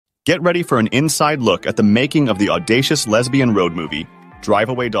Get ready for an inside look at the making of the audacious lesbian road movie, Drive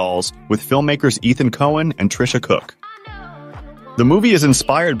Away Dolls, with filmmakers Ethan Coen and Tricia Cooke. The movie is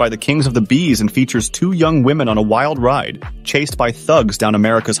inspired by the Kings of the Bees and features two young women on a wild ride, chased by thugs down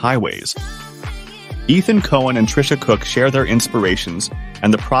America's highways. Ethan Coen and Tricia Cooke share their inspirations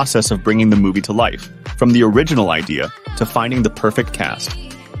and the process of bringing the movie to life, from the original idea to finding the perfect cast.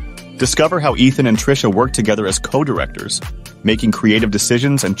 Discover how Ethan and Tricia work together as co-directors, making creative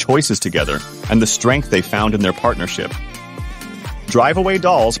decisions and choices together, and the strength they found in their partnership. Drive Away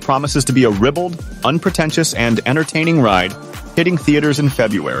Dolls promises to be a ribald, unpretentious, and entertaining ride, hitting theaters in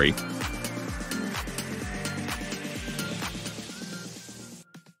February.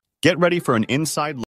 Get ready for an inside look